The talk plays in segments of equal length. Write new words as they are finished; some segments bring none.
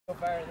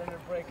far and then it'll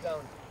break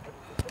down.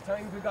 But the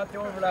times we got the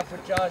overlap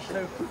with Josh,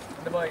 Luke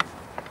and the boys,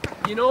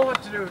 you know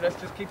what to do, let's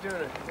just keep doing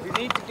it. We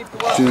need to keep the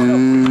work up, we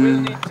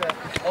will need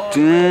to all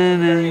the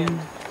end.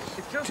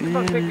 It's just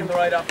about picking the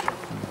right option.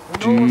 We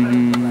know what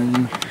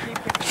keep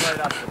picking the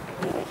right option.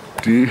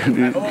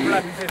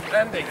 Overlap is this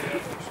ending.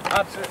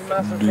 Absolutely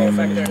massive flow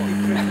back there, keep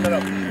twisting it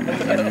up. As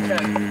best you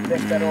can,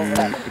 lift that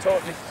overlap.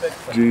 Totally split.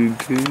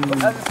 But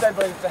as I said,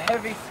 boys, it's a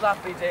heavy,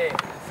 sloppy day. It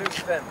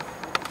suits them.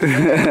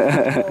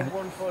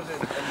 More one-footed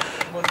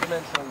and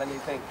one-dimensional than you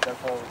think their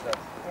forwards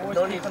are.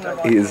 No need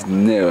to He has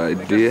no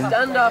idea.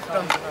 Stand off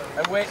them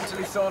and wait until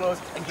he solos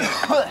and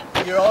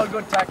get you're all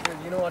good tacklers,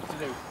 you know what to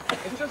do.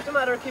 It's just a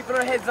matter of keeping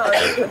our heads on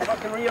and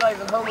fucking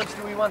realising how much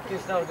do we want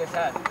this now, this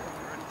hat.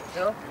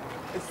 You know?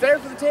 It's there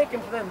for the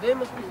taking for them. They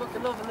must be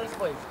fucking loving this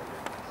place.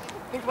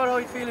 Think about how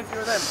you feel if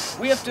you're them.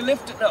 We have to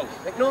lift it now.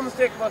 Make no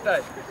mistake about that.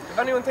 If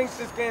anyone thinks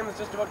this game is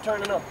just about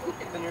turning up,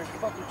 then you're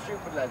fucking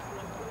stupid, lads.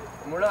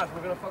 And we're not.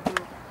 We're gonna fucking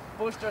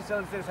boost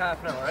ourselves this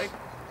half now, alright?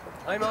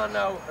 I'm on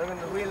now. I'm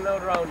gonna wheel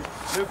out around.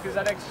 Luke is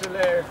that extra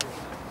layer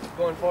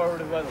going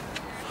forward as well.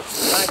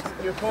 Max,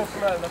 you're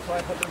poking well, that's why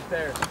I put them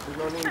there. There's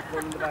no need for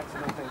them in the backs, I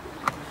don't think.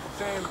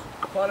 Same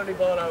quality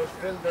ball out,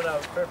 filled it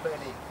out, fair play.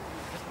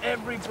 Just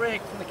every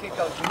break from the kick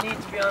out, you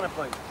need to be on it,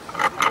 boys.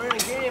 We're in a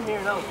game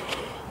here now.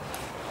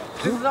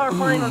 This is our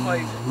final,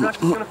 boys. We're not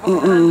just gonna fucking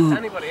hand it to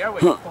anybody, are we?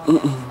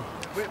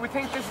 We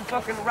think this is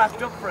fucking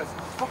wrapped up for us.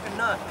 It's fucking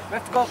not. We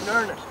have to go up and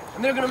earn it.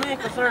 And they're gonna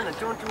make us earn it,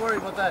 don't you worry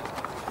about that.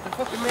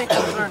 They'll fucking make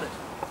us earn it.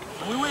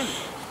 And we will.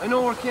 I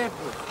know we're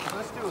capable. So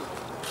let's do it.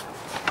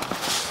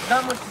 There's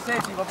not much to say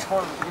to you about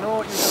performance. You know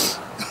what you're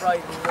doing right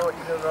and you know what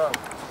you're doing wrong.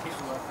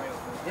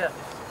 Yeah.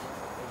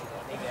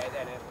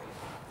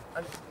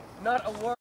 And not a word.